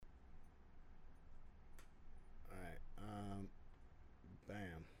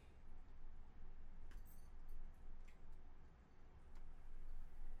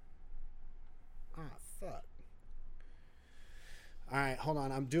hold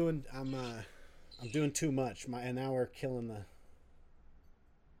on. I'm doing too much. And now we're killing the.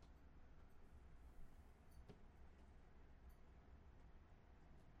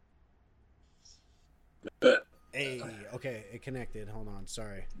 Hey, okay, it connected. Hold on,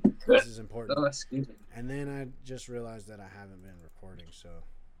 sorry. This is important. Oh, excuse me. And then I just realized that I haven't been recording, so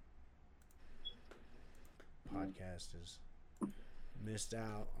podcast is missed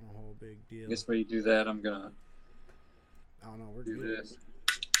out on a whole big deal. I guess while you do that, I'm gonna. I don't know. We're do good. this.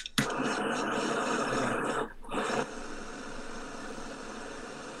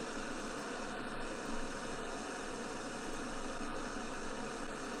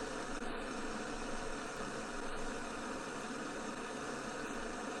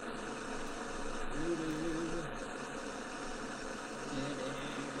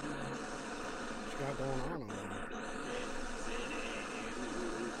 What you got going on over there?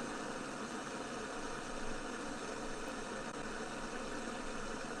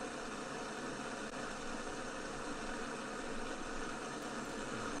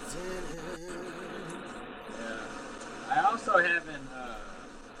 I also haven't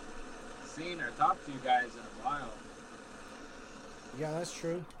seen or talked to you guys in a while. Yeah, that's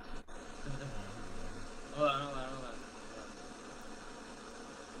true. Hold on.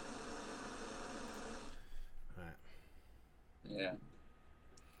 Alright. Yeah.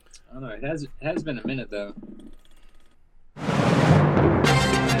 I don't know. It has been a minute though.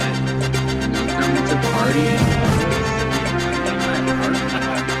 Coming to party.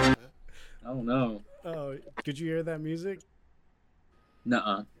 I don't know. Oh, could you hear that music?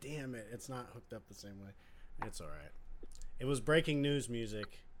 Nuh-uh. Damn it, it's not hooked up the same way. It's alright. It was breaking news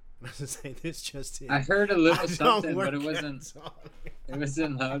music. I was saying this just in. I heard a little something, but it wasn't. It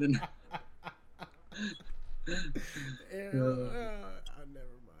wasn't loud enough. Never mind.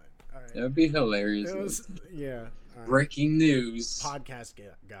 All right. That would be hilarious. It was, yeah. All right. Breaking news. Podcast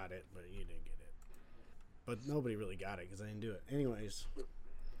got it, but you didn't get it. But nobody really got it because I didn't do it. Anyways.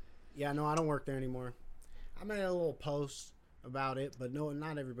 Yeah, no, I don't work there anymore. I made a little post about it, but no,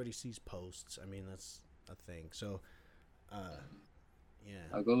 not everybody sees posts. I mean, that's a thing. So, yeah.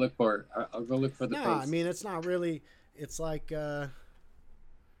 I'll go look for it. I'll go look for the No, post. I mean, it's not really. It's like it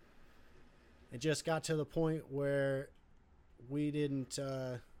just got to the point where we didn't.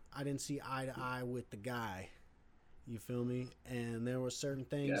 I didn't see eye to eye with the guy. You feel me? And there were certain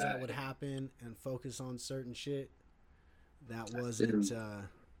things that would happen and focus on certain shit that wasn't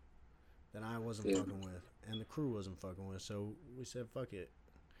that I wasn't fucking with, and the crew wasn't fucking with. So we said, "Fuck it,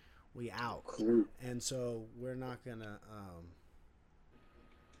 we out." Crew. And so we're not gonna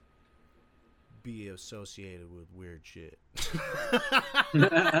be associated with weird shit. We're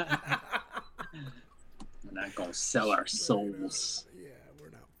not gonna sell our souls. Yeah, we're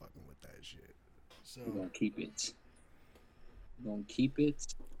not fucking with that shit. So We're gonna keep it. We're gonna keep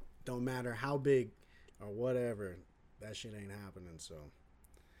it. don't matter how big or whatever, that shit ain't happening. So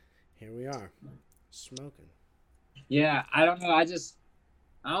here we are, smoking. Yeah, I don't know. I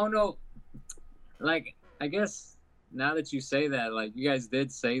don't know. Like, I guess now that you say that, like, you guys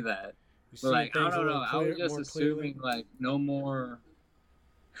did say that. You But, see like, I things a don't know. little I was clear- just more assuming, clearly. like, no more.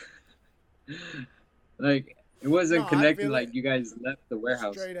 Like, it wasn't No, I connected. feel Like, it. you guys left the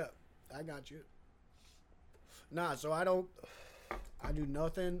warehouse. Straight up, I got you. Nah, so I do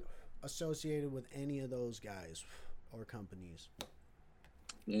nothing associated with any of those guys or companies.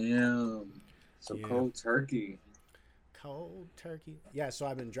 Damn. So Yeah. cold turkey. Cold turkey. Yeah, so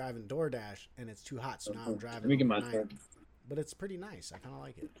I've been driving DoorDash, and it's too hot, so now I'm driving Let me get my overnight. phone. But it's pretty nice. I kind of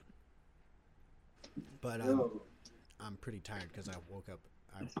like it. But Yo. I'm pretty tired because I woke up.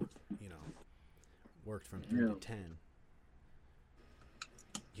 I, worked from 3 to 10.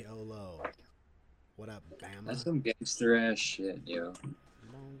 YOLO. What up, Bama? That's some gangster ass shit, yo.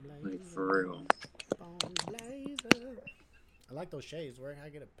 Bone Like, blazer, for real. bone blazer. I like those shades. Where can I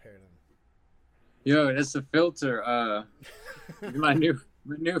get a pair of them? Yo, that's a filter. My new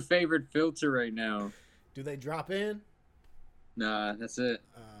favorite filter right now. Do they drop in? Nah, that's it.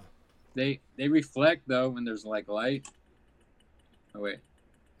 They reflect though when there's like light. Oh wait.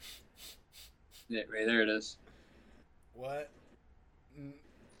 Yeah, right there it is. What?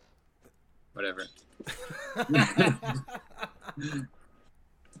 Whatever.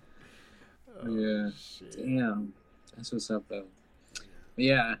 Oh, Yeah. shit. Damn. That's what's up though.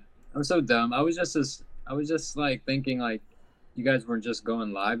 Yeah. I'm so dumb. I was just like thinking like you guys weren't just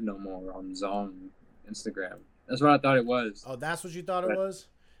going live no more on Zone Instagram. That's what I thought it was. Oh, that's what you thought it was?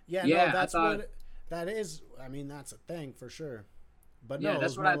 Yeah, Yeah, no, that's I thought- what that is. I mean, that's a thing for sure. But Yeah, no,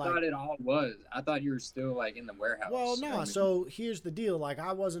 that's it was what I more thought like, it all was. I thought you were still like in the warehouse. well, You know no. what I mean? So here's the deal. Like,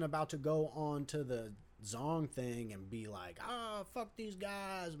 I wasn't about to go on to the Zong thing and be like, fuck these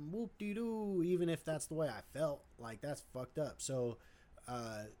guys, whoop de doo, even if that's the way I felt, like that's fucked up. So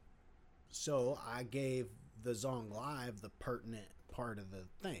I gave the Zong Live the pertinent part of the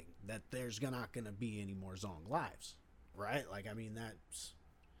thing, that there's not gonna be any more Zong Lives, right? Like, I mean, that's,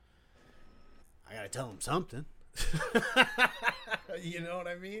 I gotta tell them something. You know what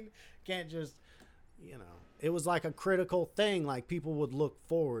I mean? Can't just, it was like a critical thing. Like, people would look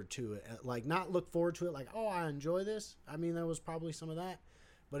forward to it, like not look forward to it like, oh, I enjoy this. I mean, there was probably some of that,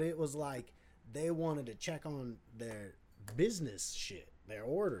 but it was like they wanted to check on their business shit, their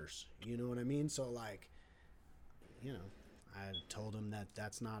orders. You know what I mean? So like, I told them that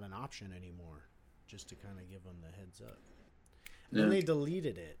that's not an option anymore, just to kind of give them the heads up. And then they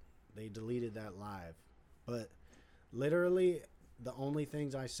deleted it. They deleted that live, but literally the only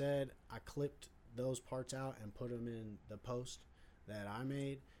things I said, I clipped those parts out and put them in the post that I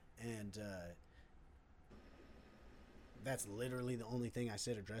made, and that's literally the only thing I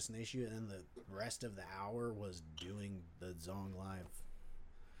said addressing the issue. And then the rest of the hour was doing the Zong Live.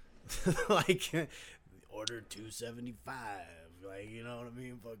 Like, order 275, like, you know what I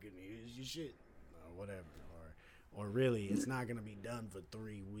mean, fucking use your shit or whatever, or really it's not gonna be done for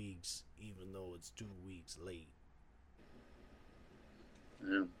 3 weeks even though it's 2 weeks late.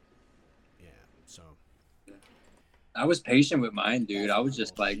 Yeah, so I was patient with mine, dude. I was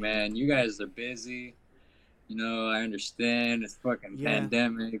just like, man, you guys are busy. I understand. It's fucking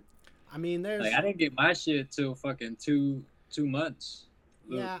pandemic. I mean, there's like, I didn't get my shit till fucking two months.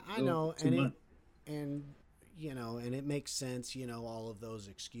 I know, and it makes sense, all of those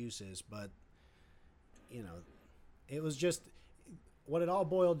excuses, but it was just, what it all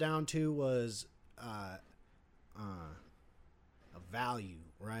boiled down to was a value,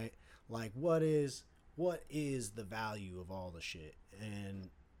 right? Like, what is the value of all the shit? And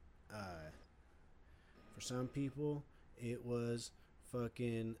for some people, it was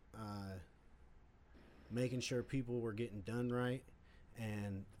fucking making sure people were getting done right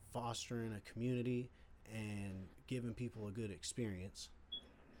and fostering a community and giving people a good experience.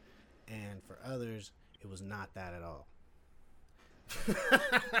 And for others, it was not that at all.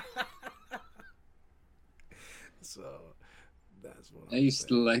 So that's what I used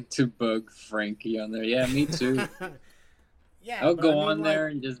to like to bug Frankie on there. Yeah, me too. Yeah, I'll go on there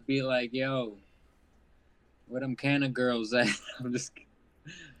and just be like, yo, where them Kanna girls at? I'm just kidding.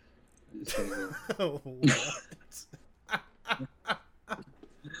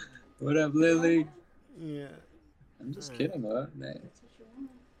 What up, Lily? Yeah. I'm just kidding, what, man?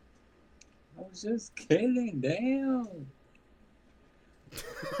 I was just kidding, damn.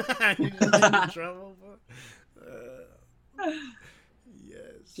 You just get in trouble,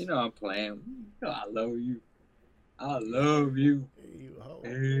 yes. I'm playing. I love you. I love you. You hoe.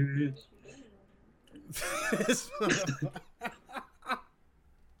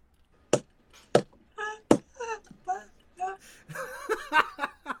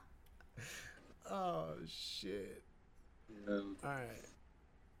 Oh shit. Yeah. All right.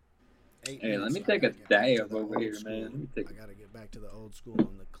 Hey, let me take a dive over here, man. I gotta get back to the old school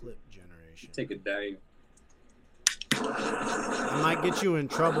on the clip generation. Take a dive. I might get you in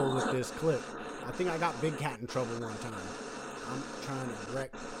trouble with this clip. I think I got Big Cat in trouble one time. I'm trying to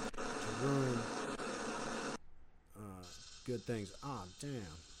ruin good things. Ah, damn.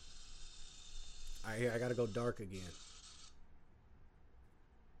 All right, here, I gotta go dark again.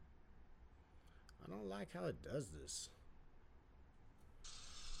 I don't like how it does this.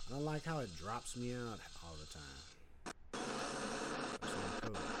 I don't like how it drops me out all the time. That's not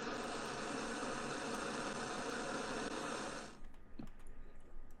cool.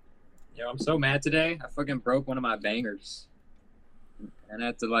 Yo, I'm so mad today. I fucking broke one of my bangers. And I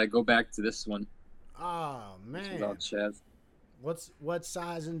had to go back to this one. Oh man. What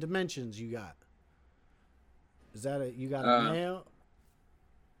size and dimensions you got? Is that you got a male?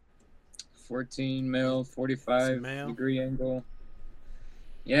 14 mil, 45 degree angle.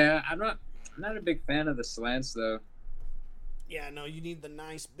 Yeah, I'm not a big fan of the slants though. Yeah, no, you need the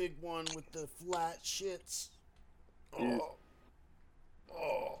nice big one with the flat shits. Yeah.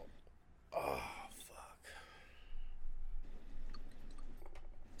 Oh, fuck.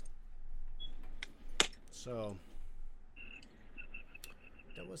 So,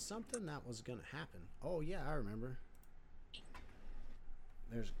 there was something that was going to happen. Oh, yeah, I remember.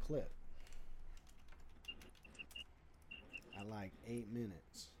 There's a clip. At 8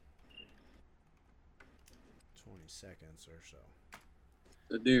 minutes. 20 seconds or so.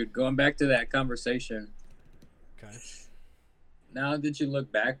 So, dude, going back to that conversation. Okay. Now that you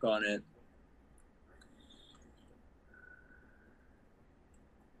look back on it,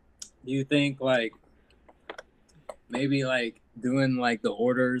 do you think maybe like doing like the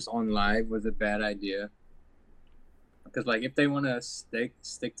orders on live was a bad idea. Because like if they want to stick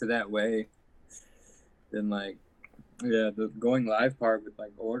to that way, then like yeah, the going live part with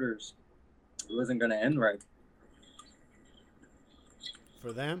like orders, it wasn't gonna end right.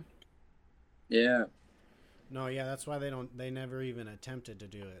 For them? Yeah. No, yeah, that's why they never even attempted to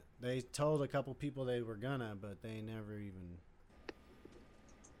do it. They told a couple people they were gonna, but they never even.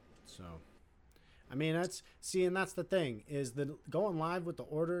 So, I mean, and that's the thing is the going live with the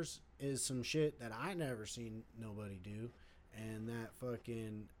orders is some shit that I never seen nobody do, and that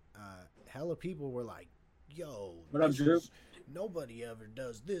fucking hella people were like, "Yo, What up, Drew? nobody ever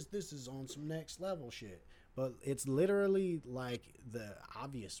does this. This is on some next level shit." But it's literally like the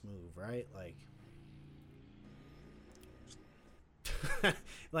obvious move, right? Like,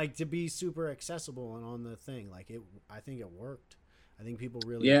 like to be super accessible and on the thing. Like I think it worked. I think people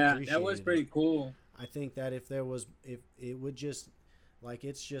really appreciated that was pretty cool. I think that if it would just like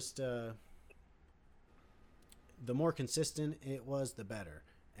it's just the more consistent it was, the better.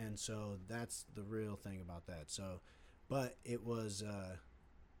 And so that's the real thing about that. So, but it was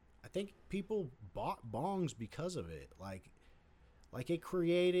I think people bought bongs because of it. Like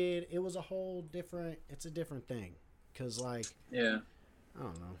it was a whole different. It's a different thing because like yeah, I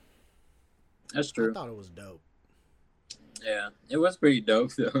don't know. That's true. I thought it was dope. Yeah, it was pretty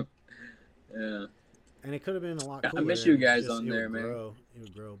dope though. Yeah. And it could have been a lot cooler. I miss you guys on there, man. It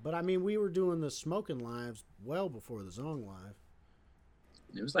would grow. But I mean, we were doing the smoking lives well before the Zong live.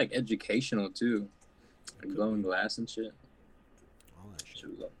 It was like educational too, like blowing glass and shit. All that shit.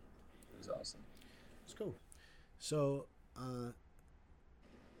 It was awesome. It's cool. So, how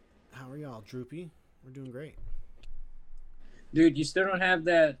are y'all, Droopy? We're doing great. Dude, you still don't have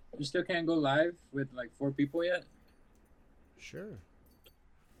that. You still can't go live with like 4 people yet. Sure.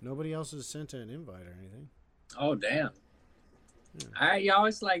 Nobody else has sent an invite or anything. Oh damn! Yeah. All right, y'all.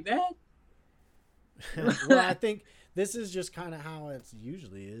 It's like that. Well, I think this is just kind of how it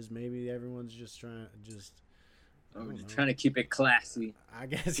usually is. Maybe everyone's just trying to keep it classy. I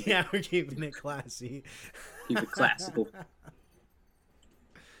guess yeah, we're keeping it classy. Keep it classical.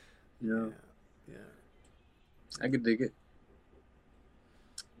 Yeah. I could dig it.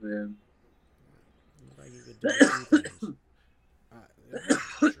 Yeah.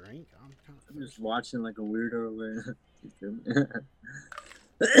 Drink. I'm just watching like a weirdo.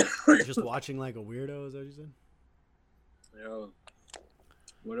 Just watching like a weirdo, is that what you said? Yo,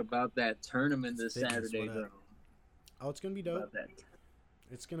 what about that tournament this Saturday, bro? Oh, it's gonna be dope.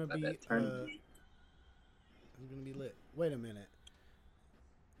 It's gonna be it's gonna be lit. Wait a minute.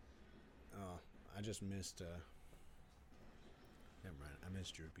 Oh, I just missed. Never mind. I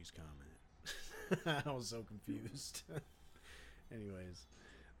missed Droopy's comment. I was so confused. Anyways,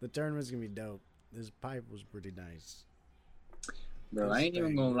 the tournament's gonna be dope. This pipe was pretty nice. Bro, I ain't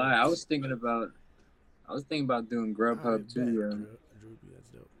even gonna lie. I was thinking about doing Grubhub too, yo. Droopy, that's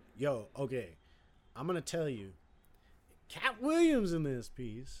dope. Yo, okay. I'm gonna tell you. Cat Williams in this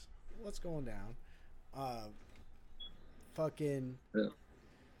piece. What's going down? Fucking yeah.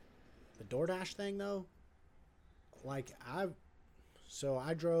 The DoorDash thing though. Like I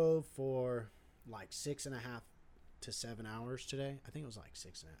drove for like 6.5 to 7 hours today. I think it was like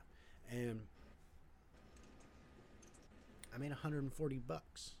 6.5, and I made $140.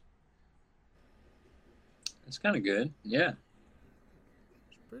 That's kind of good. Yeah,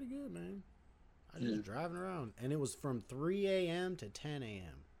 it's pretty good, man. I was just driving around, and it was from 3 a.m. to 10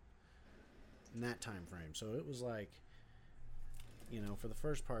 a.m. in that time frame. So it was like, for the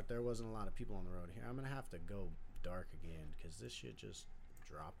first part, there wasn't a lot of people on the road here. I'm gonna have to go dark again because this shit just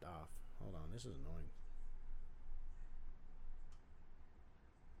dropped off. Hold on, this is annoying.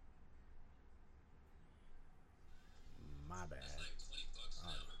 My bad. Oh.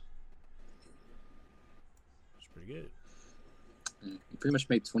 It's pretty good. You pretty much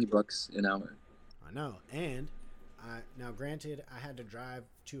made $20 an hour. I know, and now granted, I had to drive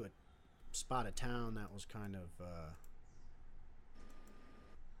to a spot of town that was kind of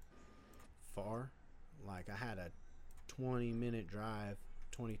far. Like I had a 20-minute drive,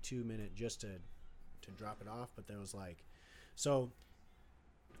 22-minute just to drop it off, but there was like, so,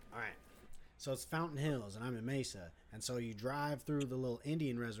 all right. So it's Fountain Hills, and I'm in Mesa. And so you drive through the little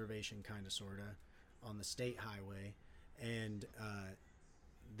Indian reservation, kind of, sort of, on the state highway. And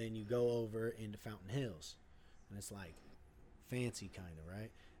then you go over into Fountain Hills. And it's, like, fancy, kind of, right?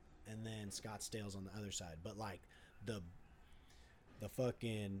 And then Scottsdale's on the other side. But, like, the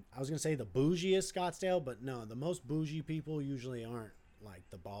fucking... I was going to say the bougiest Scottsdale, but no. The most bougie people usually aren't, like,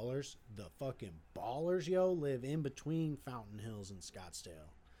 the ballers. The fucking ballers, yo, live in between Fountain Hills and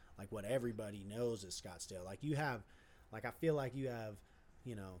Scottsdale. Like what everybody knows is Scottsdale. Like you have Like, I feel like you have,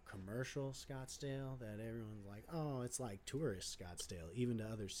 commercial Scottsdale that everyone's like, oh, it's like tourist Scottsdale, even to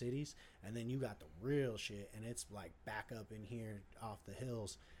other cities. And then you got the real shit, and it's like back up in here off the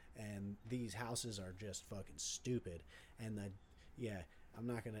hills, and these houses are just fucking stupid. And yeah, I'm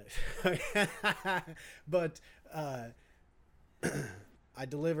not gonna, but I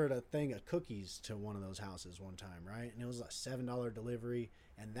delivered a thing of cookies to one of those houses one time, right? And it was a $7 delivery,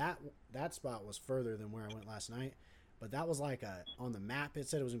 and that spot was further than where I went last night. But that was like on the map, it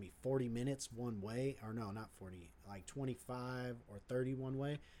said it was gonna be 40 minutes one way, or no, not 40, like 25 or 30 one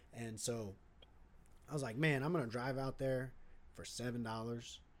way. And so I was like, man, I'm gonna drive out there for $7,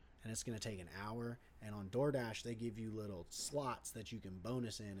 and it's gonna take an hour. And on DoorDash, they give you little slots that you can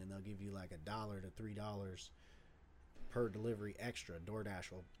bonus in, and they'll give you like $1 to $3 per delivery extra. DoorDash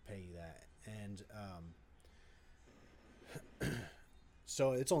will pay you that. And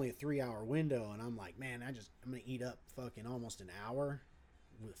so it's only a 3-hour window, and I'm like, man, I'm gonna eat up fucking almost an hour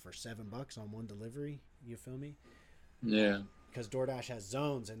for $7 on one delivery. You feel me? Yeah. Because DoorDash has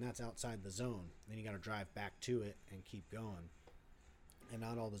zones, and that's outside the zone. Then you got to drive back to it and keep going. And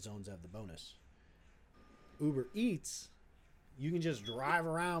not all the zones have the bonus. Uber Eats, you can just drive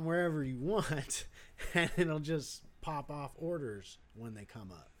around wherever you want, and it'll just pop off orders when they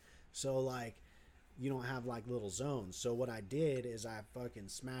come up. So like, you don't have like little zones. So what I did is I fucking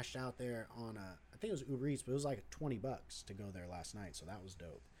smashed out there on I think it was Uber Eats, but it was like $20 to go there last night. So that was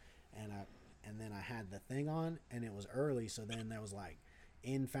dope. And then I had the thing on, and it was early. So then there was like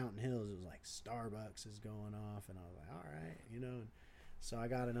in Fountain Hills, it was like Starbucks is going off, and I was like, all right, So I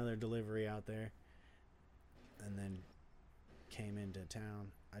got another delivery out there, and then came into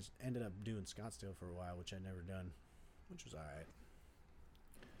town. I just ended up doing Scottsdale for a while, which I'd never done, which was all right.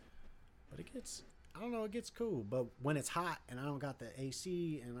 But it gets cool. But when it's hot and I don't got the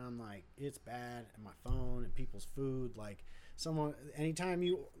AC, and I'm like, it's bad, and my phone and people's food, like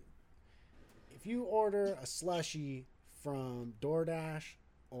if you order a slushie from DoorDash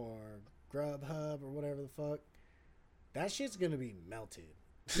or Grubhub or whatever the fuck, that shit's gonna be melted.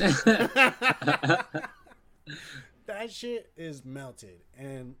 That shit is melted,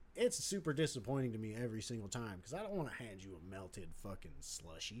 and it's super disappointing to me every single time because I don't want to hand you a melted fucking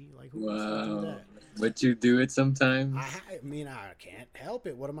slushie. Like, who wants to do that? But you do it sometimes. I mean, I can't help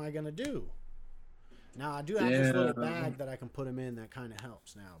it. What am I gonna do? Now I do have this little bag that I can put them in that kind of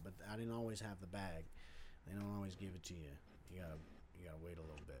helps now, but I didn't always have the bag. They don't always give it to you. You gotta wait a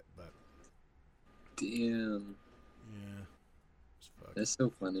little bit. But damn. Yeah. That's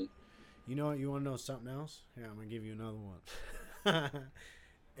so funny. You know what? You want to know something else? Here, I'm gonna give you another one.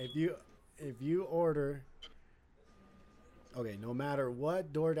 If you order, okay, no matter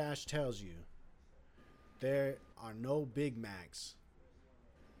what DoorDash tells you, there are no Big Macs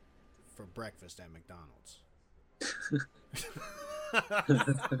for breakfast at McDonald's.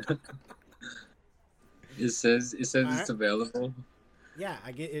 It says it's available. Yeah,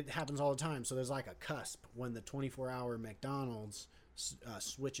 it happens all the time. So there's like a cusp when the 24-hour McDonald's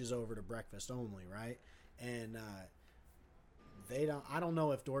switches over to breakfast only, right? And I don't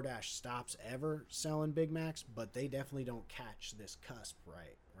know if DoorDash stops ever selling Big Macs, but they definitely don't catch this cusp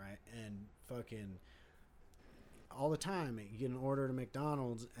right? And fucking all the time you get an order to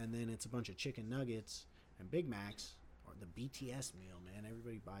McDonald's, and then it's a bunch of chicken nuggets and Big Macs, or the BTS meal, man.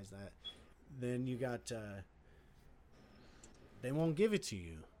 Everybody buys that. Then you got they won't give it to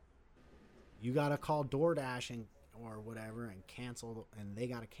you. You gotta call DoorDash or whatever and cancel, and they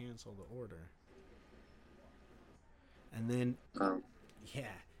gotta cancel the order. And then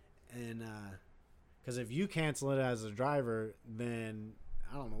yeah, and because if you cancel it as a driver, then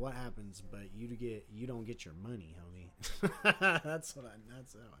I don't know what happens, but you don't get your money, homie. That's how I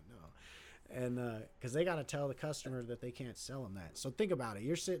know. And because they got to tell the customer that they can't sell them that. So think about it.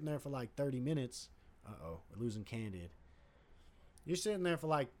 You're sitting there for like 30 minutes. We're losing Candid. You're sitting there for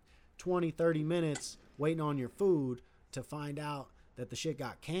like 20, 30 minutes waiting on your food to find out that the shit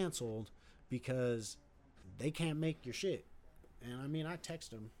got canceled because they can't make your shit. And I mean, I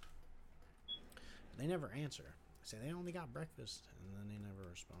text them. They never answer. I say they only got breakfast, and then they never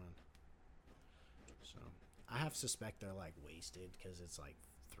respond. So I have suspect they're like wasted because it's like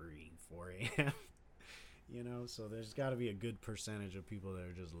 3, 4 a.m. So there's got to be a good percentage of people that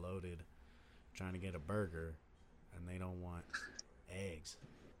are just loaded trying to get a burger, and they don't want eggs.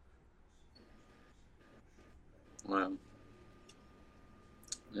 Wow.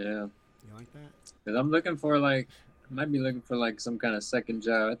 Yeah. You like that? Because I'm looking for I might be looking for like some kind of second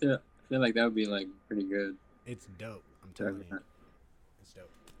job. I feel like that would be like pretty good. It's dope. I'm telling you. It's dope.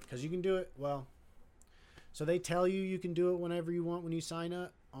 Because you can do it, so they tell you can do it whenever you want when you sign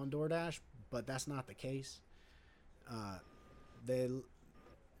up on DoorDash, but that's not the case.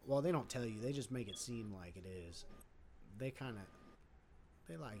 they don't tell you. They just make it seem like it is. They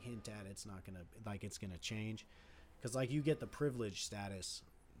like hint at it's not gonna it's gonna change, because like you get the privilege status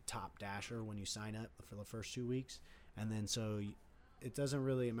top dasher when you sign up for the first 2 weeks, and then so it doesn't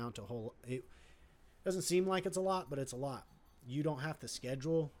really amount to it doesn't seem like it's a lot, but it's a lot. You don't have to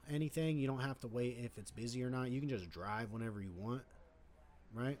schedule anything. You don't have to wait if it's busy or not. You can just drive whenever you want,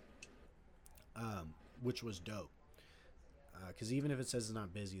 right? Which was dope. Because even if it says it's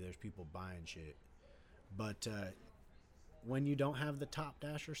not busy, there's people buying shit. But when you don't have the top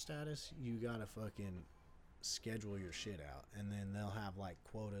dasher status, you gotta fucking schedule your shit out, and then they'll have like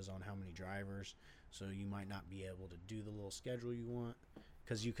quotas on how many drivers, so you might not be able to do the little schedule you want,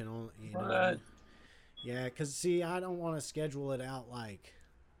 because you can only, you know what I mean? Yeah, because see, I don't want to schedule it out like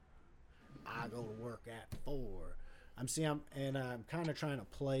I go to work at 4. I'm kind of trying to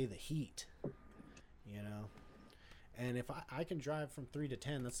play the heat, you know. And if I can drive from 3 to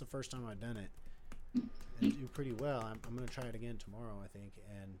 10, that's the first time I've done it, and do pretty well. I'm gonna try it again tomorrow, I think,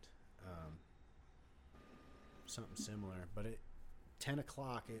 and something similar. But at 10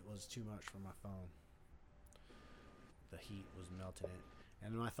 o'clock, it was too much for my phone. The heat was melting it.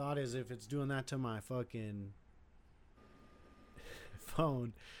 And my thought is, if it's doing that to my fucking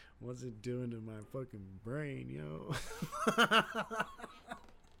phone, what's it doing to my fucking brain, yo?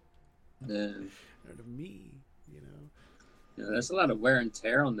 Yeah. Or to me, you know? Yeah, that's a lot of wear and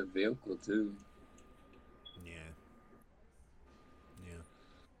tear on the vehicle, too. Yeah.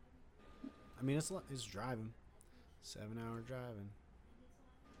 I mean, it's driving. 7-hour driving.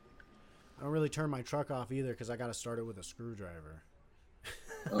 I don't really turn my truck off either, because I got to start it with a screwdriver.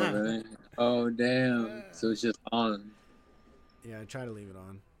 Oh, really? Oh, damn. So it's just on. Yeah, I try to leave it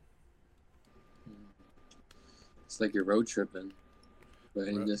on. It's like you're road tripping. But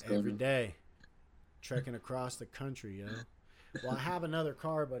you just every day. Trekking across the country, yo. Well, I have another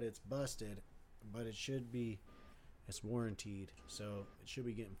car, but it's busted. But it's warrantied, so it should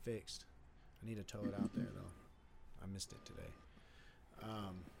be getting fixed. I need to tow it out there, though. I missed it today.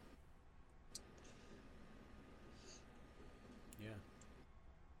 Yeah.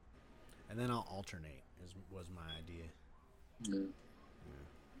 And then I'll alternate, was my idea. Yeah.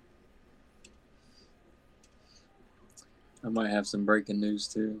 I might have some breaking news,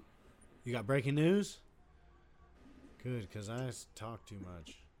 too. You got breaking news? Good, because I talk too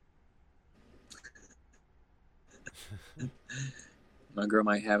much. My girl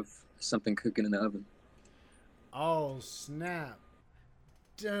might have something cooking in the oven. Oh, snap.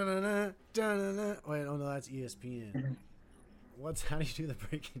 Da-na-na, da-na-na. Wait, oh no, that's ESPN. How do you do the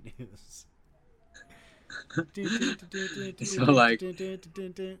breaking news? It's all like, it's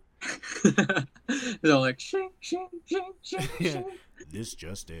all like, shing, shing, shing, shing, shing. This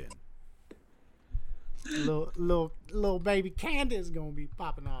just in. Little baby Candace gonna be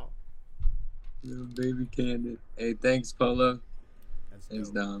popping off. Little baby Candace. Hey, thanks, Polo. Thanks,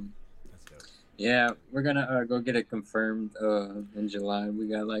 Dom. That's dope. Yeah, we're gonna go get it confirmed in July. We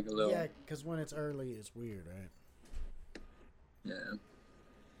got like a little. Yeah, because when it's early, it's weird, right? Yeah.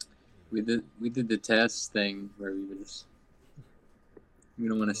 We did the test thing where we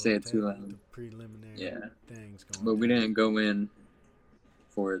don't want to say it too loud. The preliminary things going. But we didn't go in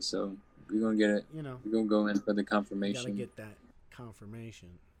for it, so we're gonna get it. You know, we're gonna go in for the confirmation. You gotta get that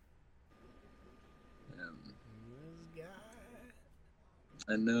confirmation. This guy.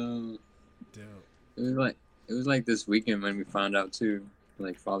 I know. Dope. It was like this weekend when we found out too,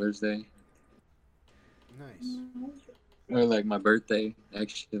 like Father's Day. Nice. Or like my birthday,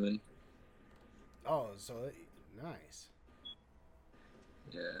 actually. Oh, so nice.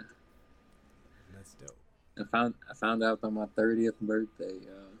 Yeah. That's dope. I found out on my 30th birthday.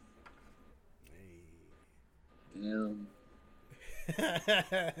 Hey. Damn.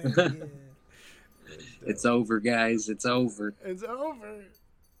 Yeah. It's over, guys. It's over. It's over.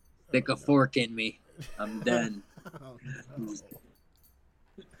 Stick a fork in me. I'm done. Oh, no.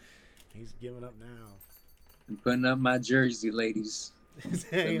 He's giving up now. I'm putting up my jersey, ladies.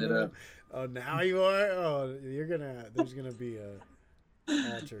 Putting it up. Oh, now you are? Oh, there's gonna be a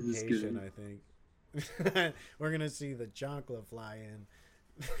altercation, I think. We're gonna see the chancla fly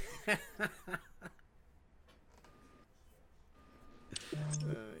in.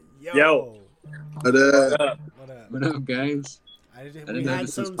 Yo. What up? What up, guys? We had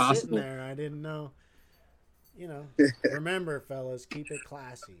some sitting there. I didn't know. You know, remember, fellas, keep it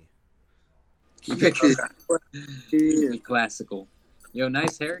classy. Keep it classical. Yo,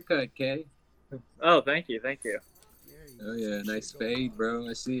 nice haircut, Kay. Oh, thank you. Oh yeah, nice fade, bro.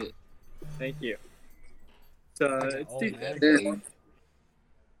 I see it. Thank you. So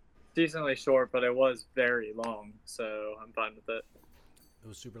decently short, but it was very long, so I'm fine with it. It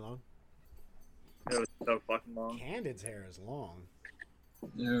was super long. It was so fucking long. Candid's hair is long.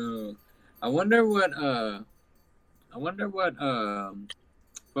 Yeah. I wonder what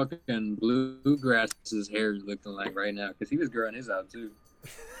fucking Bluegrass's hair is looking like right now, because he was growing his out too.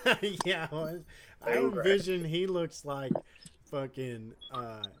 Yeah, I envision he looks like fucking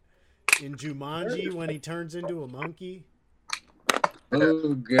in Jumanji when he turns into a monkey.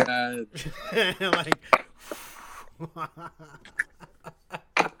 Oh god. Like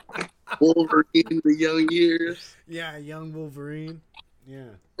Wolverine, the young years. yeah, young Wolverine. Yeah.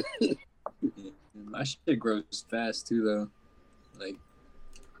 My shit grows fast too though. Like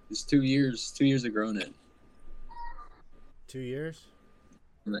it's 2 years of growing it. 2 years?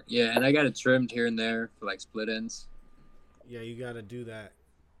 Yeah, and I got it trimmed here and there for like split ends. Yeah, you got to do that,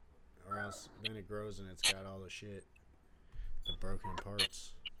 or else then it grows and it's got all the shit, the broken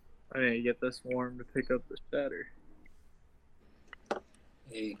parts. I need to get this warm to pick up the shatter.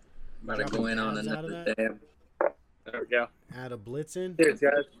 Hey, about to go in on another dab. There we go. Add a blitzing. Cheers,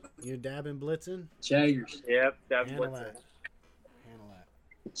 guys. You're dabbing blitzing. Cheers. Yep, that's Handle what's that. it. Handle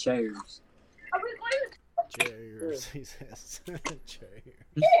that. Cheers. Cheers. He says. Cheers.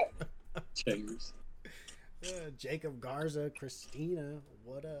 Cheers. Jacob Garza, Christina,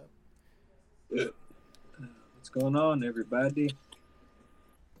 what up? What's going on, everybody?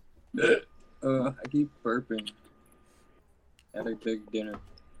 I keep burping. Had a big dinner.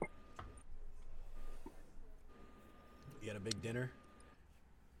 You had a big dinner?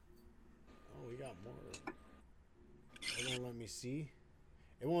 Oh, we got more. It won't let me see.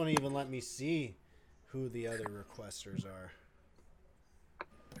 It won't even let me see who the other requesters are.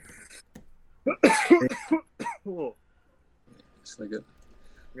 Cool. It's like a.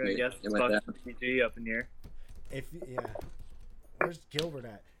 We're gonna guess it's fucking PG up in here. Yeah. Where's Gilbert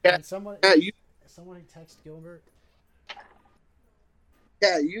at? Yeah, Can somebody text Gilbert?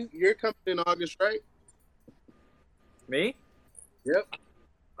 Yeah, you're coming in August, right? Me? Yep.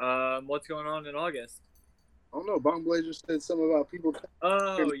 What's going on in August? I don't know. Bong Blazer said something about people.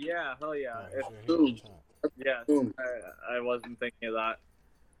 Oh yeah, hell yeah. Yes, I wasn't thinking of that.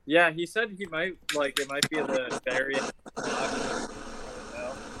 Yeah, he said he might it might be the very end of July.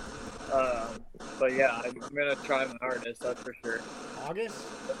 But yeah, I'm gonna try my hardest, that's for sure. August?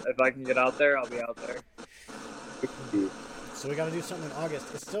 If I can get out there, I'll be out there. So we gotta do something in August.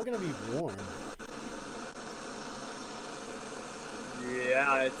 It's still gonna be warm.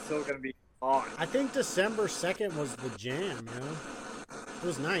 Yeah, it's still gonna be hot. I think December 2nd was the jam, you know? It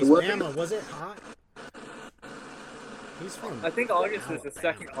was nice. What? Bama, was it hot? He's from I think August is the Alabama.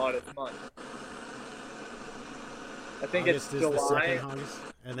 second hottest month. I think August it's is July. the second hottest,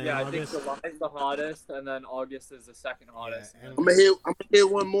 and then Yeah, I August. think July is the hottest, and then August is the second hottest. and- I'm gonna hit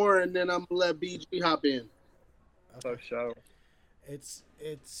one more, and then I'm gonna let BG hop in. For sure. It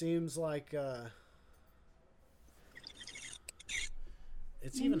seems like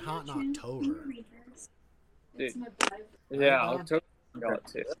it's even hot in October. Dude. Yeah, October got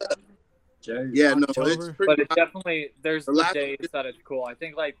too. Cheers. Yeah, no, October. it's But pretty. it's definitely there's The the last- days that it's cool. I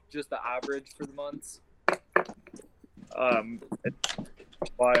think like just the average for the months. It's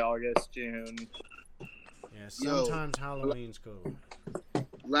July, August, June. Yeah, sometimes Halloween's cool.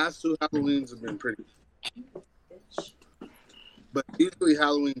 Last two Halloweens have been pretty. But usually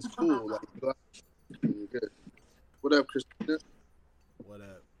Halloween's cool. Like, you go out and you're good. What up, Christina? What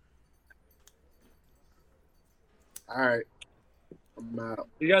up? All right. I'm out.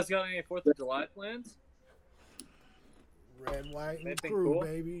 You guys got any 4th of July plans? Red, white, and Anything crew, cool?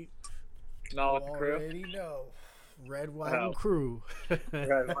 baby. Not with the crew. Already know. Red, white, Oh. and crew.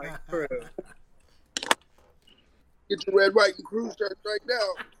 Right, my crew. Get your red, white, and cruise shirt right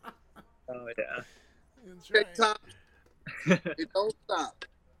now. Oh yeah. That's Check right. top. It don't stop.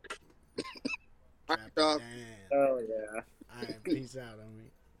 All right, dog. Damn. Oh yeah. All right, peace out, homie.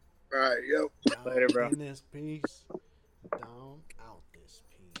 All right, yo. Later, bro. In this piece, down out this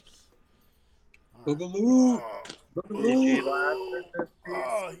piece. All right. Boogaloo. PG last.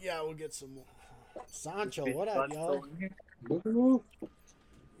 Oh yeah, we'll get some more. Sancho, what up, y'all? Boogaloo.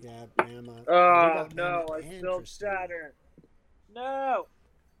 Yeah, Bama. We Oh got no, Bama I and spilled Christina. Saturn. No.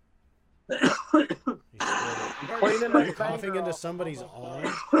 He spilled it. Cleaning Are my you coughing finger into off. somebody's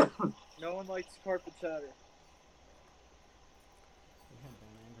arm? No one likes carpet chatter.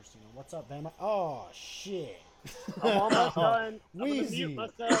 What's up, Bama? Oh shit! I'm almost done. I'm gonna Wheezy. mute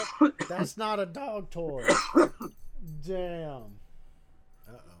myself. That's not a dog toy. Damn.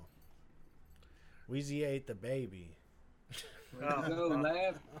 Uh oh. Wheezy ate the baby. Oh. Go,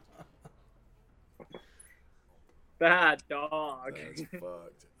 laugh. Bad dog. That's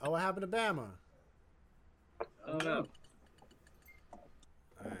fucked. Oh, what happened to Bama? I don't know.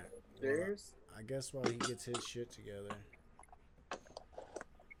 All right. Cheers. I guess while he gets his shit together.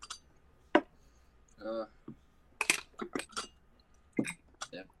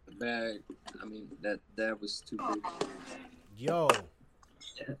 Yeah, the bag. I mean, that was too big. Yo.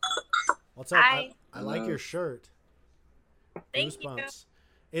 What's up? Hi. I like your shirt. Thank you. Goosebumps.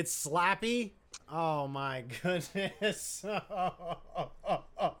 It's Slappy. Oh my goodness.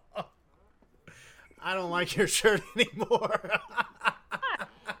 I don't like your shirt anymore.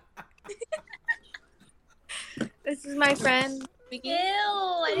 This is my friend, Vicky. Ew,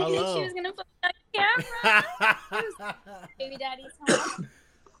 I didn't think she was gonna put it on camera. Baby daddy's home.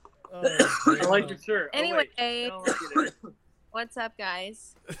 I like your shirt. Anyway, I don't like it. what's up,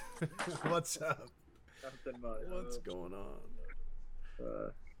 guys? What's up? Nothing much. What's going on?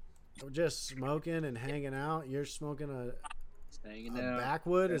 We're just smoking and hanging out. You're smoking a Hanging out.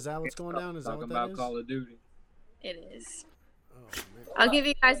 backwood? Is that what's going down? Is that Talking what that about is? Call of Duty. It is. Oh, man. I'll give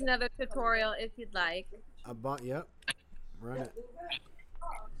you guys another tutorial if you'd like. Yep. Run it.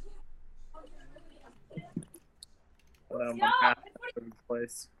 My half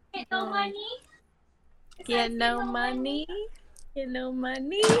place. Get no money. Get no money. Get no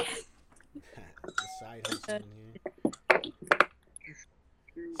money. The side hustle in here.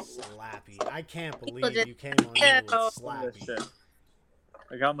 Slappy. I can't believe you came on here with Slappy.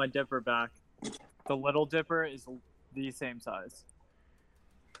 I got my dipper back. The little dipper is the same size.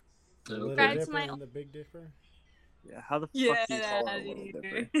 The little Grab dipper my- and the big dipper? Yeah, how the fuck do you call it a little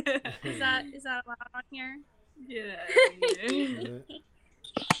dipper? Is that allowed on here? Yeah.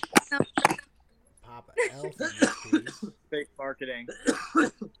 Papa Elf in this piece. Fake marketing.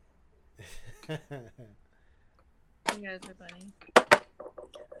 You guys are funny.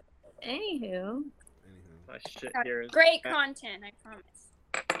 Anywho, My shit here is Great content, I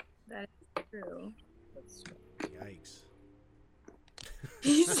promise. that is true. Yikes.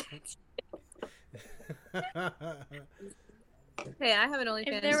 Hey, I have an OnlyFans.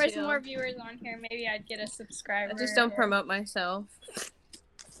 If there was too. more viewers on here, maybe I'd get a subscriber. I just don't promote myself.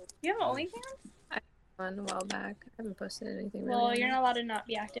 You have an OnlyFans? One a while back. I haven't posted anything really. Well, on you're it. not allowed to not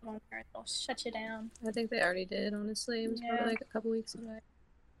be active on there. They'll shut you down. I think they already did, honestly. It was Yeah. probably like a couple weeks ago.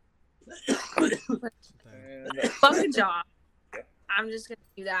 and Fuck a job. I'm just gonna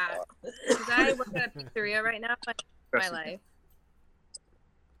do that. Because I work at a pizzeria right now. My life.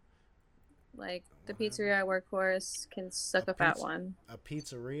 Like the pizzeria I work for can suck a fat one. A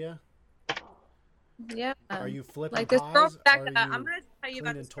pizzeria? Yeah. Are you flipping like this girl pies, or Rebecca? are I'm you gonna tell you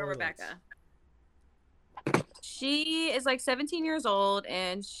about cleaning this girl toilets? Rebecca. She is like 17 years old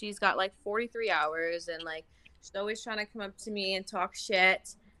and she's got like 43 hours and like she's always trying to come up to me and talk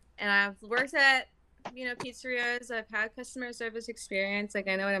shit. And I've worked at pizzerias. I've had customer service experience. Like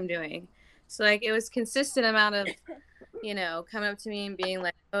I know what I'm doing. So like it was consistent amount of coming up to me and being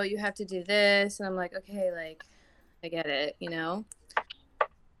like, oh, you have to do this, and I'm like, okay, like I get it.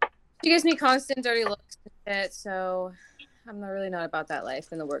 She gives me constant dirty looks and shit. So I'm not really not about that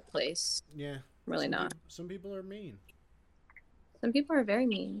life in the workplace. Yeah. I'm really not. Some people are mean. Some people are very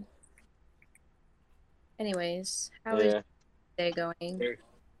mean. Anyways, how is your day going?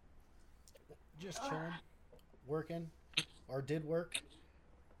 Just chilling. Working. Or did work.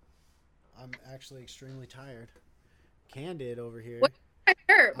 I'm actually extremely tired. Candid over here. What's my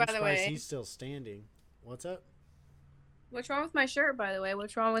shirt, by I'm the surprised way? he's still standing. What's up? What's wrong with my shirt, by the way?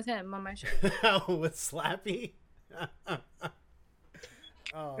 What's wrong with him on my shirt? With Slappy?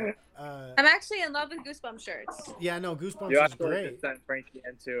 I'm actually in love with Goosebumps shirts. Yeah, no, Goosebumps you is actually great. just sent Frankie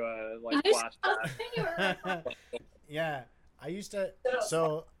into a You flashback. Yeah, I used to.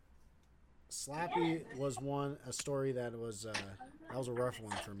 So, Slappy was a story that was a rough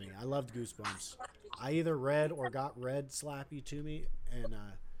one for me. I loved Goosebumps. I either read or got read Slappy to me in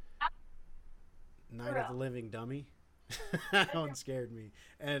Night of the Living Dummy. That one scared me.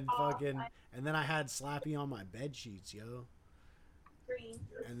 And then I had Slappy on my bed sheets, yo.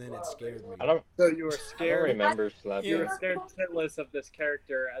 And then it scared me. So you were I don't scared. remember Slappy. You were scared shitless of this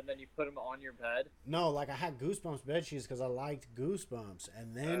character, and then you put him on your bed. No, like I had Goosebumps bed sheets because I liked Goosebumps,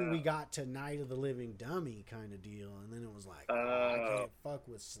 and then we got to Night of the Living Dummy kind of deal, and then it was like, I can't fuck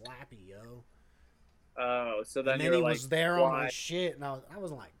with Slappy, yo. Oh, so then And you then were he like, was there on my why? shit, and I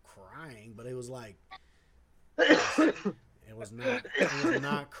wasn't like crying, but it was like, it was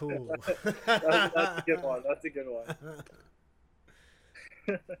not cool. That's a good one. That's a good one.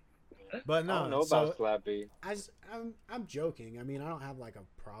 But no, I don't know about Slappy. I'm joking. I mean, I don't have like a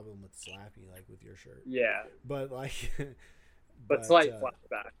problem with Slappy like with your shirt. Yeah, But like, but slight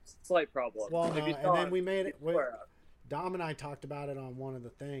flashbacks, slight problem. Well, If no, you and saw then it, we made it. you swear up. Dom and I talked about it on one of the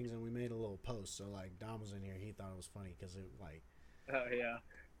things, and we made a little post. So like, Dom was in here. He thought it was funny because it like, Oh yeah,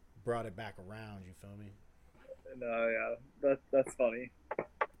 brought it back around. You feel me? no, yeah, that's funny.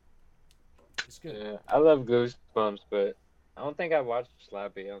 It's good. Yeah, I love Goosebumps, but I don't think I watched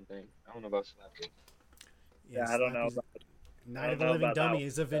Slappy. I don't know about Slappy. Yeah, I don't know. Night of the Living Dummy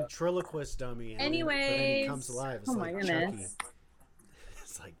is a ventriloquist dummy. And Anyways, but then he comes alive. It's oh like my Chucky. goodness.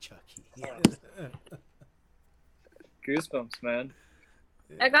 It's like Chucky. Goosebumps, man.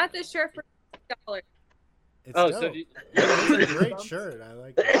 I got this shirt for $6. It's Oh, dope. so It's a great shirt. I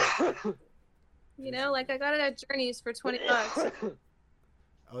like it. You know, like I got it at Journeys for $20.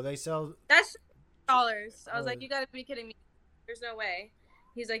 Oh, they sell. That's $6. I was Oh. like, you gotta be kidding me. There's no way.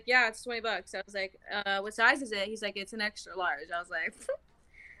 He's like, yeah, it's $20. I was like, what size is it? He's like, it's an extra large. I was like,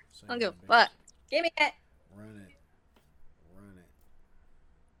 I don't give a fuck. Give me it. Run it.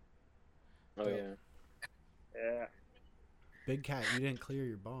 Oh yeah. Yeah. Big Cat, you didn't clear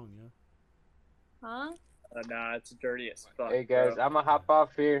your bong, yo. Huh? Nah, it's dirty as fuck. Hey guys, bro. I'm gonna hop off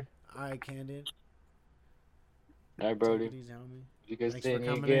here. All right, Candid. All right, Brody. Take it easy, homie. You guys Thanks see for me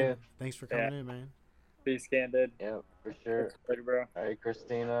coming again? in. Thanks for coming in, man. Peace, Candid. Yeah, for sure. Later, bro. All right,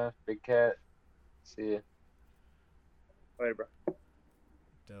 Christina, Big Cat. See ya. Later, bro.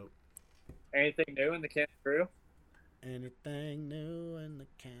 Dope. Anything new in the Kanna crew? Anything new in the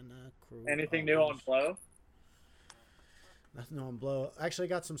Kanna crew? Anything new on Blow? Nothing on Blow. Actually,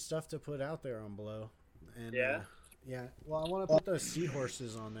 got some stuff to put out there on Blow. And, Yeah? Yeah. Well, I want to put those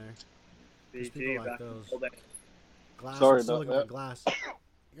seahorses on there. These people like back those. in the day. Glass. Sorry I'm still about looking for that. glass.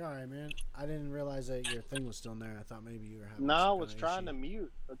 You're all right, man. I didn't realize that your thing was still in there. I thought maybe you were having. No, I some was kind of trying to issue.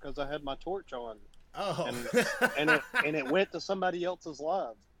 mute because I had my torch on, Oh. and it went to somebody else's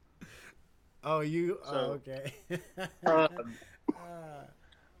live. Oh, you. So- Oh, okay. Um,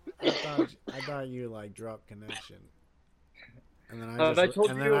 I thought you like dropped connection, and then have I told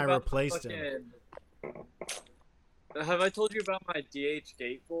you I about replaced him. Have I told you about my DH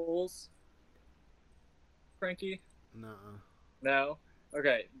gate goals, Frankie? Nuh-uh. No?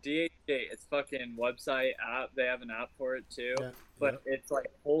 Okay, DH Gate, it's fucking website app. They have an app for it too. Yeah, But yep. it's like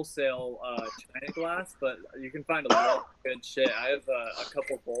wholesale China glass, but you can find a lot of good shit. I have a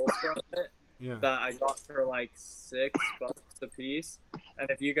couple bowls from it Yeah. that I got for like $6 a piece. And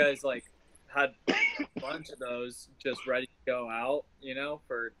if you guys like had a bunch of those just ready to go out, you know,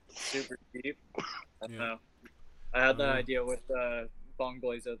 for super cheap, I don't Yeah. know. I had that yeah. idea with Bong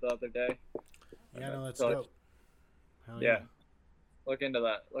Blazer the other day. Yeah, no, that's So, dope. Hell yeah. Look into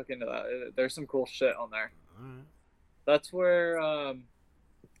that. Look into that. There's some cool shit on there. All right. That's where,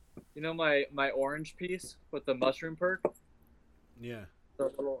 you know, my orange piece with the mushroom perk, Yeah.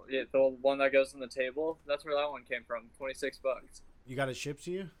 the one that goes on the table. That's where that one came from. $26. You got it shipped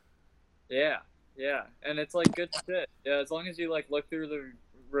to you? Yeah, and it's like good shit. Yeah, as long as you like look through the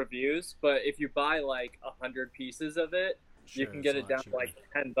reviews. But if you buy like 100 pieces of it, you Sure, can it's get a it lot down cheaper. to like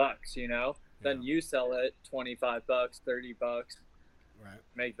 $10. You know. Then Yeah. you sell it $25, $30. Right.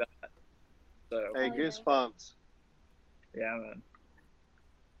 Make that. So Hey, Goosebumps. yeah, man.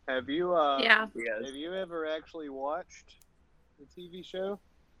 Have you Yeah. You guys. have you ever actually watched the TV show?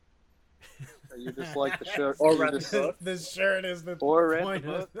 Or you just like the show? Or you read the just- book? This shirt is the Or read the point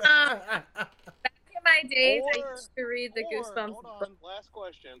book. of- Back in my days, I Or- used to read the Goosebumps. Hold on, last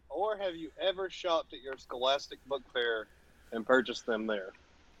question. Or have you ever shopped at your Scholastic Book Fair and purchased them there?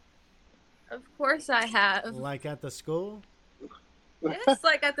 Of course I have. Like at the school? It's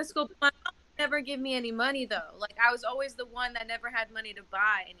like at the school. My mom would never give me any money though. Like I was always the one that never had money to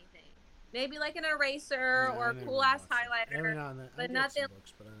buy anything. Maybe like an eraser Yeah, or I a never cool ass watched it. Every highlighter. now and then. I but get nothing some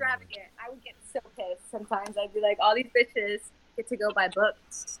books, but I don't Extravagant. I would get so pissed sometimes. I'd be like, all these bitches get to go buy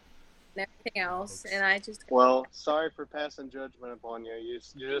books and everything else, books. and I just Well, sorry for passing judgment upon you. You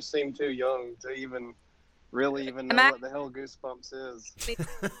just seem too young to even really even know what the hell Goosebumps is.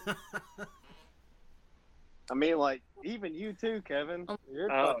 I mean, like, even you too, Kevin. You're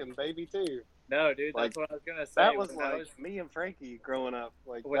a Oh. fucking baby too. No, dude, Like, that's what I was gonna say. That was When I like me and Frankie growing up.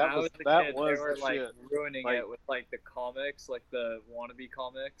 Like when that I was was a that kid, was they were the like shit. ruining Like- it with like the comics, like the wannabe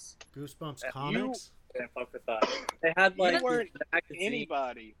comics. Goosebumps You- comics? Can't fuck with that. They had like You weren't these magazines.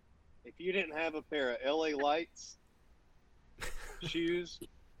 Anybody, if you didn't have a pair of LA Lights shoes,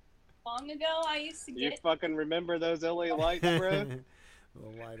 Long ago, I used to you get fucking remember those LA Lights, bro?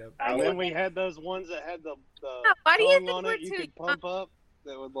 The light up. And then we had those ones that had the Why do you tongue think on we're it you too could pump up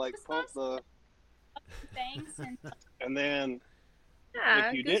that would like pump the. things and And then Yeah,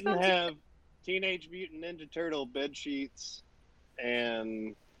 if you didn't Goosebumps- have Teenage Mutant Ninja Turtle bed sheets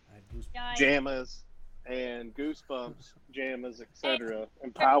and I had goosebumps. yeah, Jammas and Goosebumps Jammas, etc.,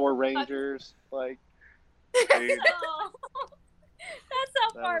 and Power Rangers, like Dude, Oh, that's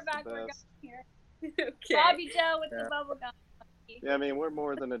how that far was back the we're going best. here. Okay. Bobby Joe with Yeah. the bubble gum. Yeah, I mean, we're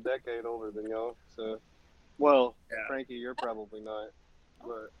more than a decade older than y'all, so. Well, Yeah. Frankie, you're probably not,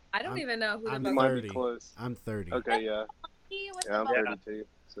 but I don't even know who the I'm you fuck. might 30. be close. I'm 30. Okay, yeah. With Yeah, I'm the bubble. 32,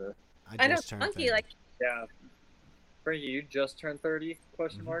 so. I know just turned Funky 30. like Yeah. Frankie, you just turned 30?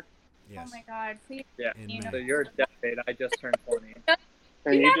 Question Mhm. mark. Yes. Oh my God! Please. Yeah. In You May. So you're a decade. I just turned 20.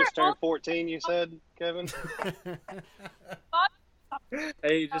 And You you never just turned 14, you said, Kevin?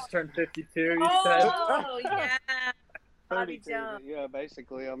 Hey, you just turned 52. You Oh yeah, Bobby 32. Joe. But yeah,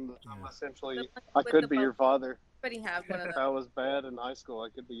 basically, I'm Yeah. essentially, The one I with could the be your bubble. father. Everybody have one of If those. I was bad in high school, I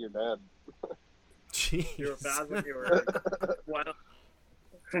could be your dad. said you were Jeez. bad when you were 12.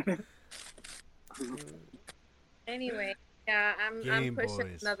 Anyway, yeah, I'm Game pushing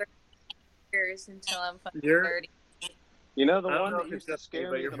Boys. another years until I'm fucking You're- 30. You know, the I don't one know that if used it's to just me, scare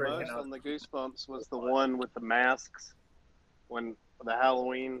but me you're the breaking most up. on the Goosebumps was the one with the masks, when the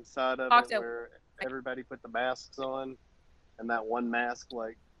Halloween side of Talked it, to- where everybody put the masks on, and that one mask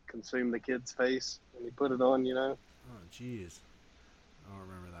like consumed the kid's face when he put it on. You know Oh, jeez. I don't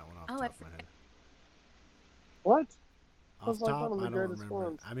remember that one off the Oh, top I of my head. what? Off was the like top, one of the I don't greatest remember.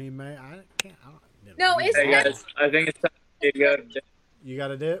 ones. I mean, May, I can't. I don't, No, read it's them Hey all. guys, I think it's time to go. You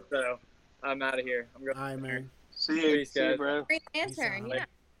got a dip? So I'm out of here. I'm going. All right, man. See you, Peace, see you, guys. bro. Green Peace out, Lantern, homie. yeah.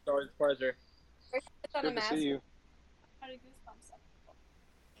 It's always a pleasure. It's on a Good to mask. see you. How do Goosebumps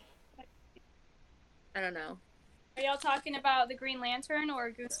up? I don't know. Are y'all talking about the Green Lantern or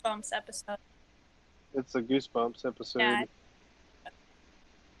Goosebumps episode? It's a Goosebumps episode. Yeah.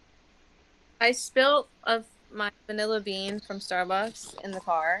 I spilled of my vanilla bean from Starbucks in the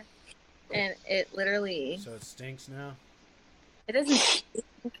car, and it literally, So it stinks now? it doesn't,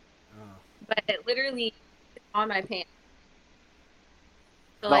 Oh. but it literally is on my pants.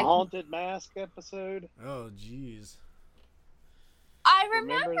 So The like, Haunted Mask episode. Oh, jeez. I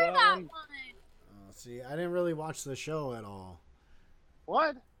Remember remember that that one? one. Oh, see, I didn't really watch the show at all.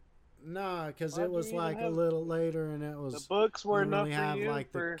 What? Nah, because Why'd it you was even like a have- little later, and it The was. books were didn't enough really for have you.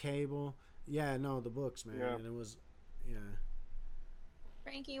 like for... the cable. Yeah, no, the books, man, Yeah. and it was. Yeah.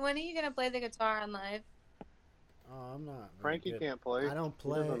 Frankie, when are you gonna play the guitar on live? Oh, I'm not. Very Frankie good. can't play. I don't He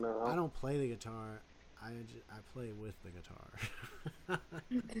play. doesn't know how. I don't play the guitar. I play with the guitar.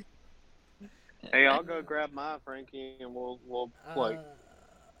 Hey, I'll go grab my Frankie, and we'll play.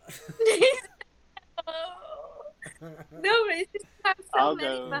 No, but it's just have so I'll many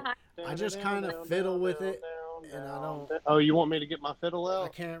go. behind. I just kinda fiddle with it, and I don't- Oh, you want me to get my fiddle I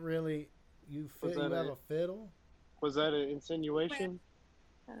out? can't really. You Was you that have a- a fiddle? Was that an insinuation?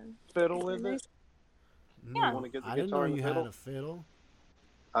 Fiddle with it? No, wanna get the I didn't know guitar and you the had fiddle? a fiddle.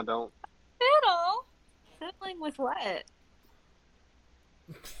 I don't. Fiddle. Fiddling with what?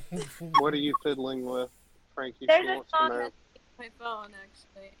 What are you fiddling with, Frankie? There's She a wants to song know. that's My phone,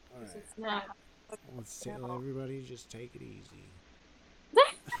 actually. 'Cause Alright. It's not. Let's see, everybody just take it easy.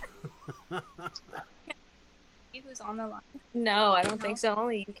 who's on the line. No, I don't think so.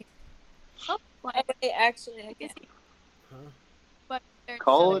 Only you can. Oh, Oh, wait, actually, I guess. Huh? but there's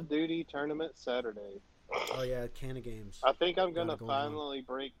Call of Duty tournament Saturday. Oh yeah, can of games. I think I'm gonna Gotta go on. finally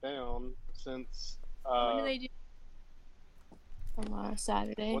break down since when do they do Tomorrow,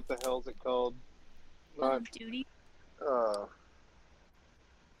 Saturday. what the hell's it called? Call Not of Duty? I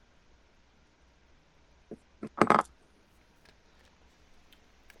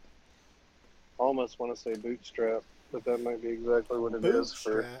almost want to say Bootstrap, but that might be exactly what it is.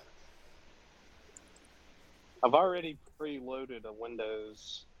 Bootstrap. I've already preloaded a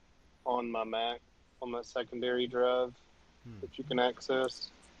Windows on my Mac on that secondary drive that you can access,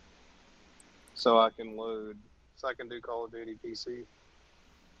 so I can do Call of Duty PC.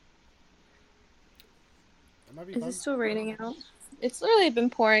 That might be Is fun. it still raining out? It's literally been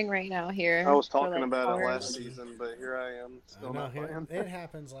pouring right now here. I was for, talking like, about it hours. last season, but here I am, I still know not playing. it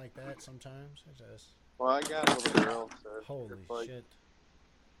happens like that sometimes. It just Well, I got a little girl, so holy it's like,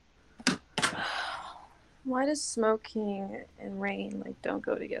 shit. Why does smoking and rain don't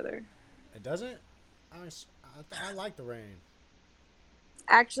go together? It doesn't. I like the rain.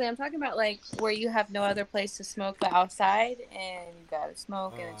 Actually, I'm talking about where you have no other place to smoke but outside, and you gotta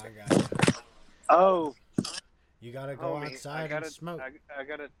smoke, Oh, and it's I got you. oh, You gotta go homie, outside and smoke. I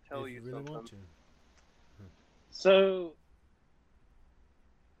gotta tell if you really something. want to. So,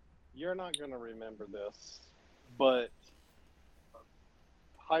 you're not going to remember this, but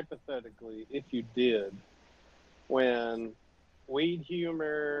hypothetically, if you did, when Weed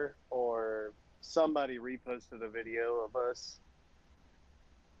Humor or somebody reposted a video of us,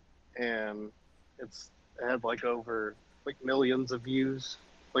 and it had over millions of views,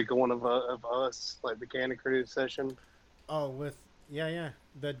 like one of us, like the Kanna Korner session. Oh,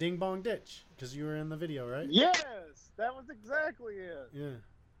 the Ding Bong Ditch, because you were in the video, right? Yes, that was exactly it. Yeah.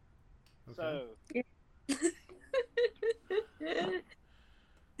 Okay. So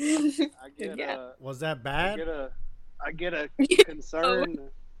I get was that bad? I get a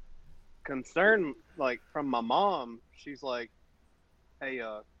concern like from my mom. She's like, "Hey,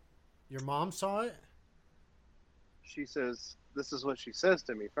 Your mom saw it? she says this is what she says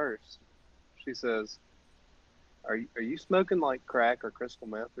to me first. She says, "Are you smoking like crack or crystal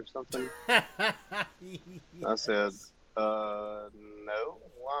meth or something?" Yes. I said, no.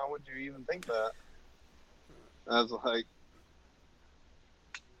 Why would you even think that?" I was like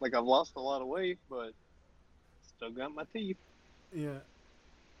I've lost a lot of weight, but still got my teeth. Yeah.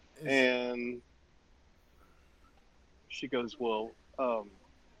 And she goes, "Well,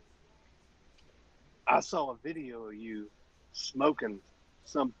 I saw a video of you smoking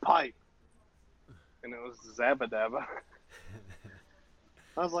some pipe, and it was Zabba-Dabba."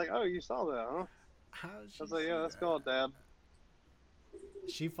 I was like, "Oh, you saw that, huh?" How I was like, "Yeah, that's called Dad."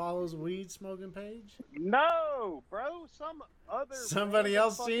 She follows weed smoking page? No, bro, Somebody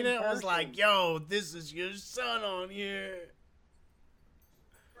else seen it? person. Was like, yo, this is your son on here.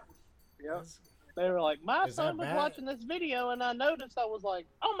 Yep. They were like, "My Is son that was bad? watching this video, and I noticed." I was like,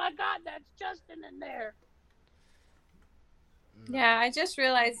 "Oh my God, that's Justin in there." Yeah, I just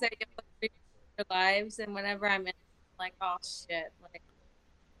realized that you have your lives, and whenever I'm in, I'm like, oh shit, like.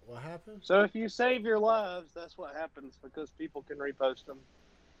 What happened? So if you save your lives, that's what happens, because people can repost them,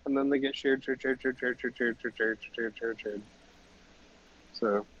 and then they get shared.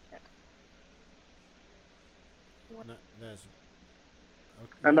 So. No, that's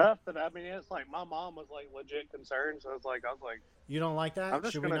okay. Enough that it's like my mom was like legit concerned, so I was like, You don't like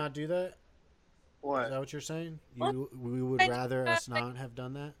that? Should we not do that? what? Is that what you're saying? We would rather us not have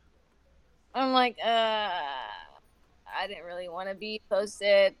done that? I'm like, I didn't really want to be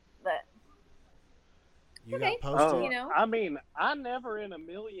posted, but You okay. got posted? Oh, you know? I mean, I never in a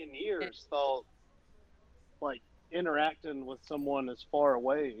million years thought like interacting with someone as far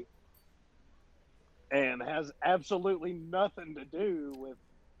away and has absolutely nothing to do with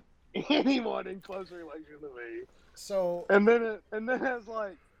anyone in close relation to me. So And then it's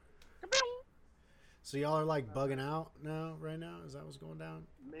like, so y'all are like bugging out now, right now? Is that what's going down?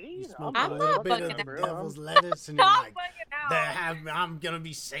 me? You smoke I'm a little not bit bugging of the out, bro. devil's lettuce, and you're I'm like, bugging out. I'm gonna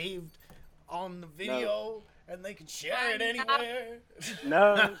be saved on the video, and they can share it I'm not- anywhere.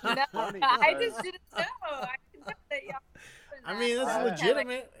 No, No, funny I because- just didn't know. I didn't know that y'all. I mean, that's Yeah.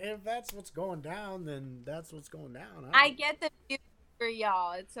 legitimate. If that's what's going down, then that's what's going down. I get the views for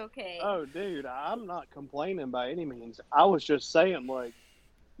y'all. It's okay. Oh, dude, I'm not complaining by any means. I was just saying, like,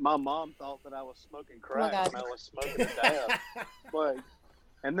 my mom thought that I was smoking crack God. when I was smoking a dab. Like,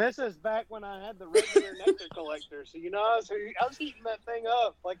 and this is back when I had the regular nectar collector. So, I was heating that thing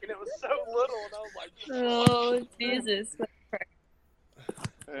up, like, and it was so little, and I was like, Oh, Jesus.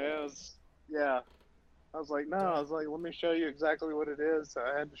 yeah. I was like, no, let me show you exactly what it is. So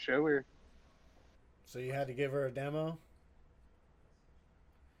I had to show her. So you had to give her a demo?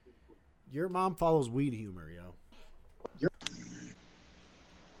 Your mom follows weed humor, yo.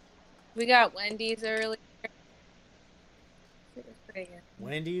 We got Wendy's earlier.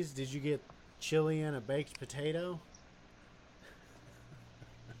 Wendy's, did you get chili and a baked potato?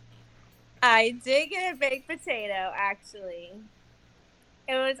 I did get a baked potato, actually.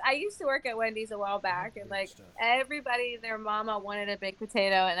 I used to work at Wendy's a while back, and like everybody, their mama wanted a baked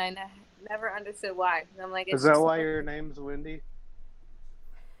potato, and I never understood why. And I'm like, Is that why your name's Wendy?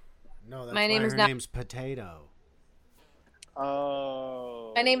 No, that's my name why is her not. name's Potato.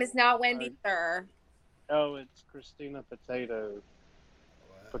 Oh. My name is not Wendy, sir. Oh, it's Christina Potato.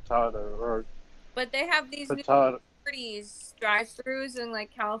 Potato, or. But they have these Potato. new Morty's drive-throughs in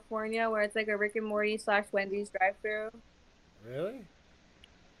like California, where it's like a Rick and Morty / Wendy's drive-through. Really?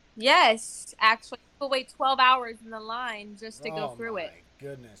 Yes, actually, people wait 12 hours in the line just to go through it. Oh my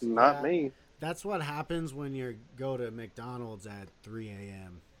goodness! Not me. That's what happens when you go to McDonald's at 3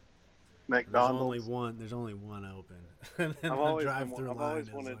 a.m. McDonald's. There's only one open. And then I've the always drive-through line wanted is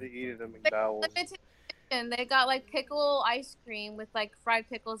to like eat it at fucking- McDonald's. Limited edition. They got like pickle ice cream with like fried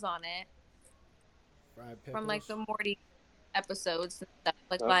pickles on it Fried from like the pickles? Morty episodes and stuff,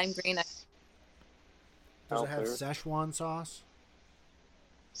 like That's lime green. Does it out have there. Szechuan sauce?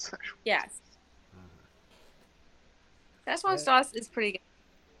 Yes, Uh-huh. Szechuan sauce is pretty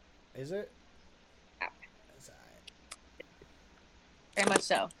good. Is it? Yeah. It's alright. Very much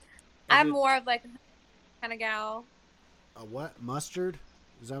so. Is I'm it more of like a kind of gal. a what? Mustard?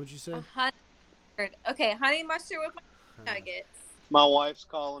 Is that what you said? A honey mustard. Okay, honey mustard with my nuggets. My wife's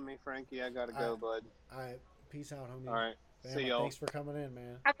calling me, Frankie. I gotta go, bud. All right. Peace out, homie. All right. Bama, See y'all. thanks for coming in,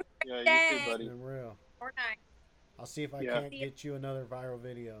 man. Have a Yeah, great you day. too, buddy. It's been real. Or night. I'll see if I Yeah. can't get you another viral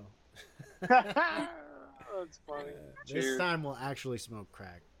video. That's funny. This Cheers. time we'll actually smoke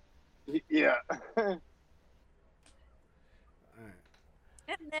crack. Yeah. All right.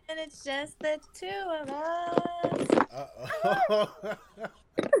 And then it's just the two of us. Uh-oh.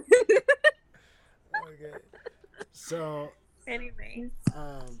 Okay. So, Anyways.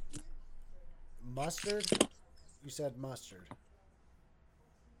 mustard? You said mustard.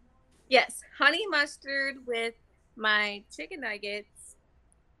 Yes, honey mustard with my chicken nuggets.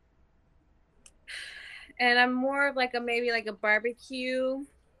 And I'm more of like maybe like a barbecue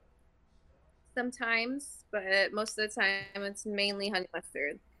sometimes, but most of the time it's mainly honey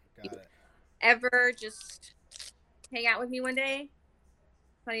mustard. Got it. Ever just hang out with me one day?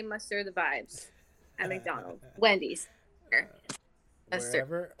 Honey mustard the vibes at McDonald's. Wendy's. Mustard.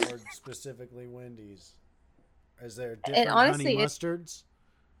 Wherever, or specifically Wendy's? Is there different And honestly, honey mustards?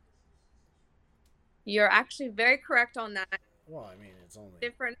 You're actually very correct on that. Well, I mean, it's only...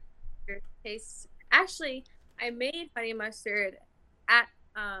 Different tastes. Actually, I made honey mustard at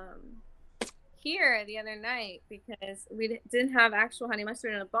here the other night because we didn't have actual honey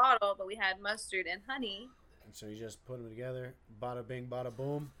mustard in a bottle, but we had mustard and honey. And so you just put them together, bada bing, bada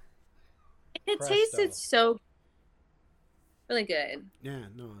boom. It Presto. tasted so really good. Yeah,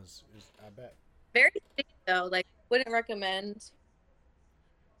 no, I bet. Very sticky though. Like, wouldn't recommend.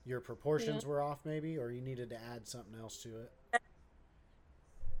 Your proportions were off, maybe, or you needed to add something else to it.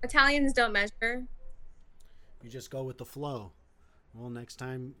 Italians don't measure. You just go with the flow. Well, next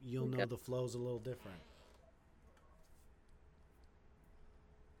time you'll know the flow's a little different.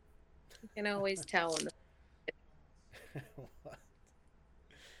 You can always tell when What?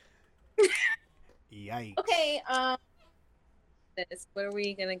 Yikes. Okay, what are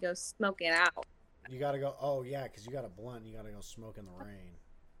we gonna go smoke it out? You gotta go, oh yeah, because you got a blunt, you gotta go smoke in the rain.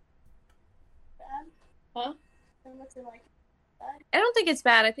 Huh? I don't think it's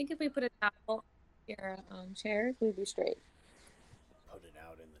bad. I think if we put a towel on your chair, we'd be straight. Put it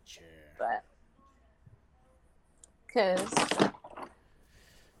out in the chair. But because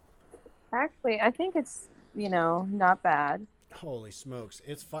actually, I think it's not bad. Holy smokes!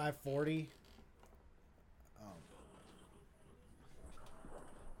 It's 5:40.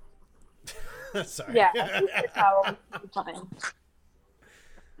 Sorry. Yeah, I think the towel would be fine.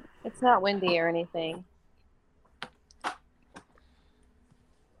 It's not windy or anything.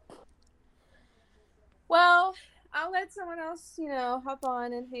 Well, I'll let someone else, hop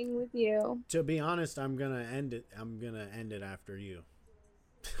on and hang with you. To be honest, I'm gonna end it after you.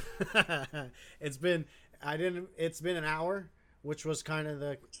 It's been an hour, which was kind of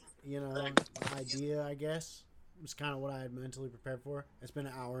the idea, I guess. It was kind of what I had mentally prepared for. It's been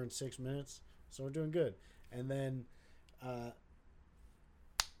an hour and 6 minutes, so we're doing good. And then I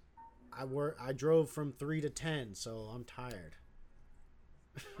drove from 3 to 10, so I'm tired.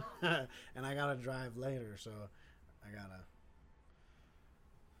 And I gotta drive later, so I gotta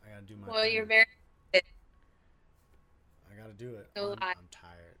do my Well, thing. you're very I gotta do it. So I'm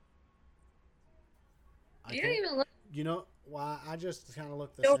tired. You don't even look. I just kind of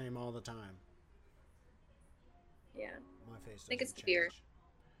look the same all the time. Yeah. My face. I think it's the doesn't beard. change.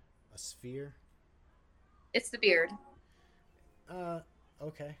 A sphere? It's the beard.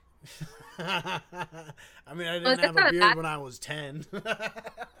 Okay. I mean, I Well, didn't that's have not a a beard bad- when I was 10.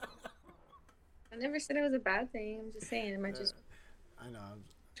 I never said it was a bad thing. I'm just saying it might just. I know. All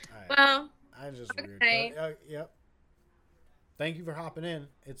right. Well, I just weird. okay. But, yep. Thank you for hopping in.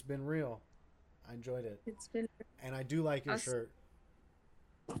 It's been real. I enjoyed it. it's been. And I do like your Us- shirt.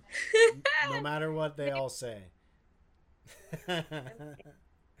 No matter what they all say. All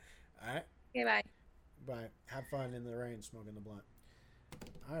right. Okay, bye. Bye. Have fun in the rain smoking the blunt.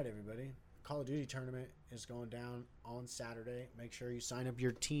 All right, everybody. Call of Duty tournament is going down on Saturday. Make sure you sign up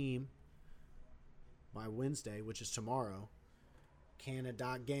your team by Wednesday, which is tomorrow.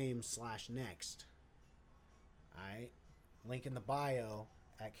 Kanna.games/next. All right. Link in the bio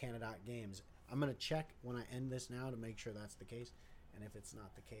at Kanna.games. I'm going to check when I end this now to make sure that's the case. And if it's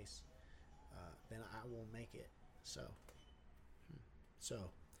not the case, then I will make it. So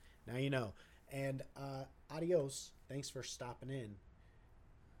now you know. And adios. Thanks for stopping in.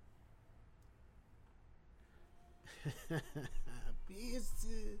 Peace.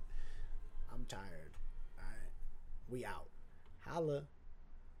 I'm tired. All right. We out. Holla.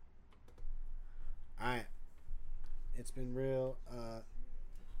 All right. It's been real. Here,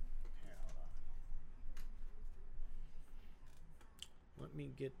 hold on. Let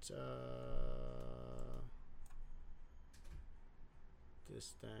me get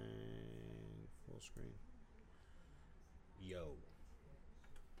this thing full screen. Yo.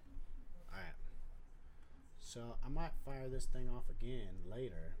 Alright. So I might fire this thing off again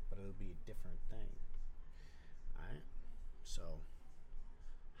later, but it'll be a different thing. Alright. So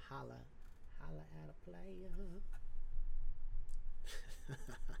holla at a player.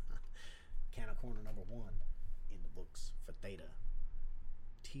 Kanna Korner number 1 in the books for Theta.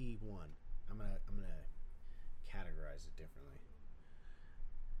 T1. I'm gonna categorize it differently.